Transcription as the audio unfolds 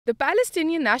The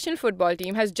Palestinian national football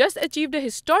team has just achieved a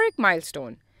historic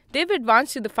milestone. They've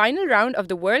advanced to the final round of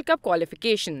the World Cup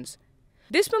qualifications.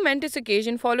 This momentous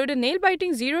occasion followed a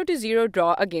nail-biting 0-0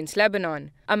 draw against Lebanon,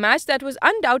 a match that was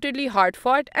undoubtedly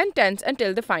hard-fought and tense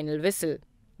until the final whistle.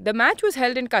 The match was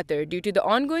held in Qatar due to the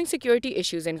ongoing security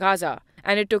issues in Gaza,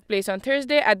 and it took place on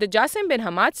Thursday at the Jassim Bin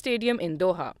Hamad Stadium in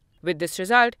Doha. With this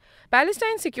result,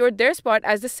 Palestine secured their spot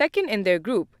as the second in their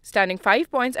group, standing 5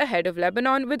 points ahead of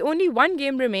Lebanon with only one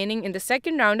game remaining in the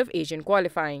second round of Asian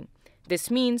qualifying.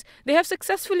 This means they have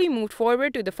successfully moved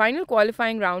forward to the final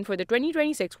qualifying round for the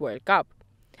 2026 World Cup.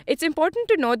 It's important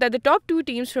to note that the top two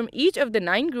teams from each of the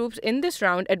 9 groups in this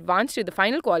round advanced to the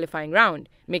final qualifying round,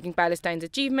 making Palestine's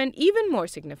achievement even more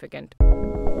significant.